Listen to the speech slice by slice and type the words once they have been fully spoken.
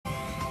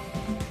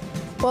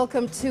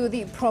Welcome to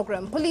the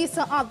program. Police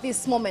are at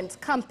this moment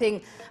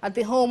camping at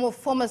the home of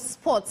former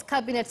Sports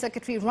Cabinet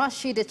Secretary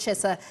Rashid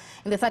Echesa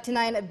in the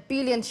 39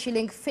 billion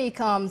shilling fake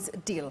arms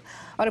deal.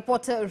 Our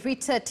reporter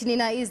Rita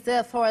Tinina is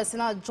there for us and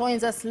now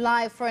joins us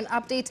live for an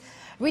update.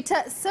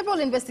 Rita, several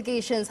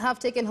investigations have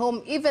taken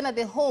home even at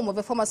the home of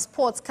a former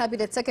Sports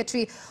Cabinet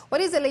Secretary.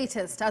 What is the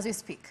latest as we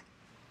speak?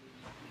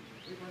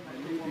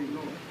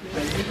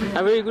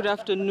 A very good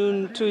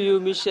afternoon to you,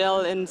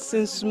 Michelle. And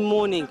since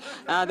morning,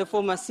 the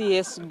former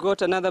CS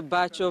got another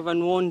batch of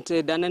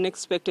unwanted and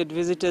unexpected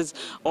visitors.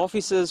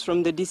 Officers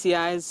from the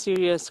DCI's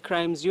Serious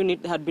Crimes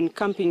Unit had been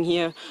camping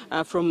here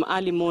from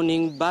early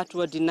morning, but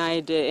were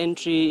denied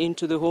entry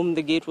into the home.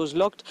 The gate was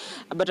locked.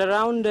 But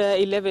around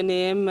 11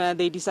 a.m.,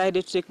 they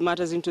decided to take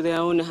matters into their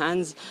own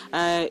hands.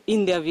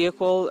 In their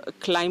vehicle,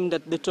 climbed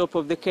at the top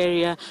of the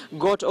carrier,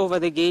 got over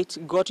the gate,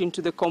 got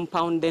into the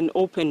compound, then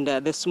opened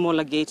the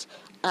smaller gate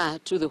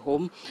to the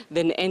home,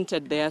 then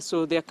entered there.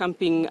 So they're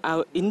camping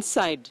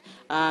inside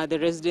the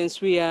residence.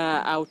 We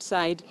are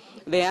outside.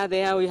 They are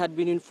there. We had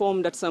been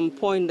informed at some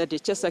point that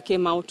Echesa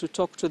came out to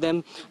talk to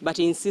them, but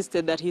he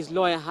insisted that his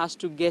lawyer has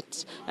to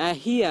get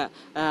here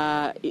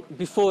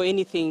before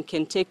anything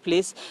can take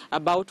place.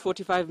 About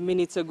 45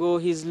 minutes ago,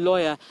 his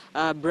lawyer,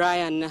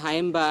 Brian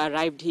Haemba,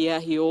 arrived here.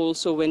 He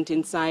also went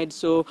inside.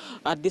 So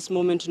at this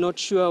moment, not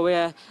sure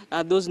where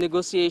those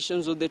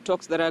negotiations or the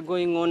talks that are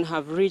going on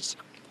have reached.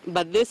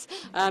 But this,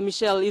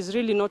 Michelle, is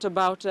really not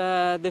about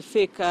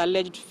the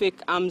alleged fake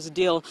arms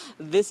deal.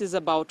 This is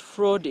about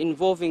fraud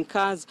involving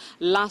cars.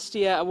 Last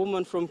year, a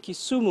woman from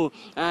Kisumu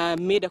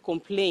made a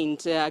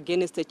complaint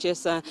against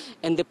Echesa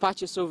and the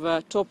purchase of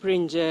a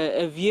top-range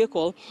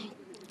vehicle.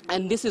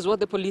 And this is what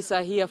the police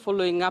are here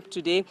following up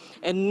today.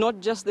 And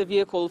not just the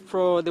vehicle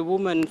for the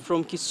woman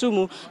from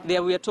Kisumu.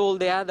 There we are told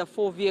there are the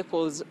 4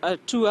 vehicles.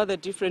 2 other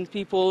different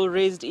people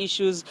raised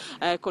issues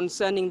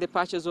concerning the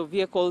purchase of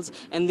vehicles.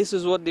 And this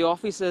is what the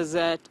officers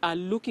are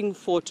looking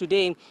for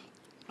today.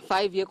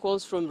 5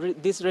 vehicles from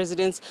this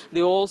residence.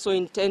 They also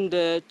intend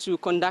to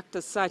conduct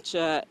a search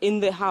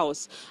in the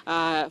house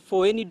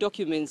for any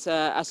documents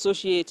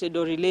associated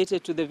or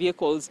related to the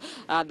vehicles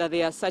that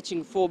they are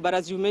searching for. But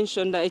as you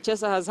mentioned,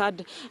 Echesa has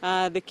had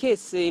the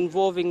case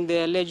involving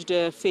the alleged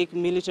fake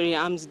military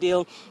arms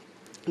deal.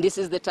 This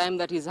is the time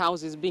that his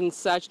house is being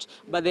searched,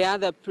 but the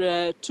other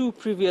 2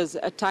 previous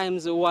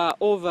times were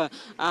over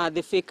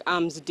the fake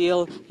arms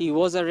deal. He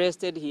was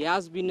arrested. He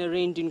has been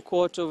arraigned in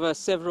court over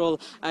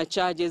several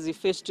charges. He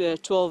faced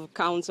 12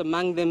 counts,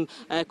 among them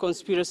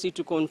conspiracy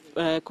to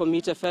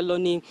commit a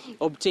felony,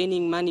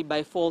 obtaining money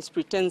by false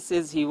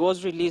pretenses. He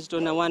was released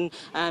on a 1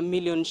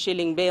 million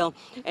shilling bail.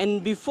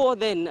 And before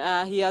then,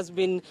 he has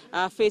been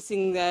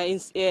facing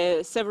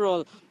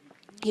several.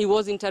 He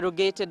was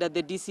interrogated at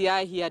the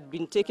DCI. He had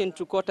been taken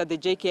to court at the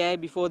JKI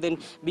before then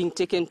being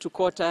taken to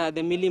court at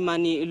the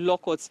Milimani law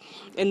courts.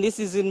 And this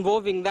is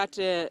involving that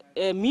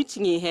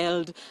meeting he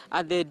held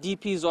at the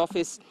DP's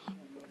office.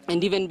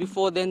 And even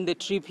before then, the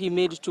trip he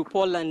made to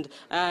Poland,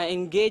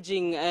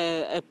 engaging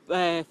a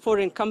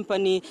foreign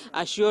company,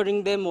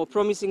 assuring them or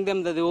promising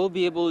them that they will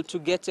be able to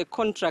get a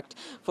contract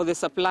for the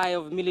supply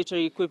of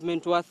military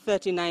equipment worth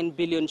 39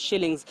 billion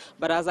shillings.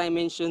 But as I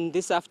mentioned,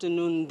 this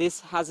afternoon, this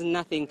has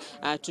nothing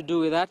to do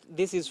with that.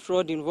 This is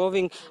fraud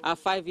involving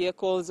 5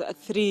 vehicles,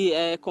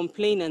 3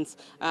 complainants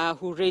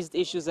who raised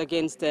issues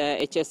against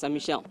Echesa.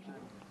 Michelle.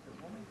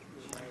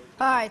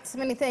 All right,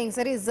 many thanks.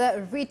 That is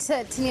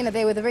Rita Tinina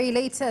there with the very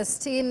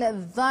latest in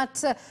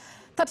that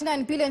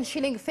 39 billion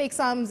shilling fake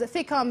arms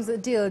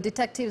deal.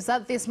 Detectives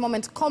at this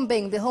moment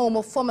combing the home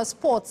of former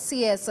Sports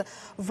CS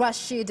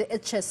Rashid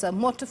Echesa.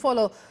 More to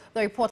follow. The report.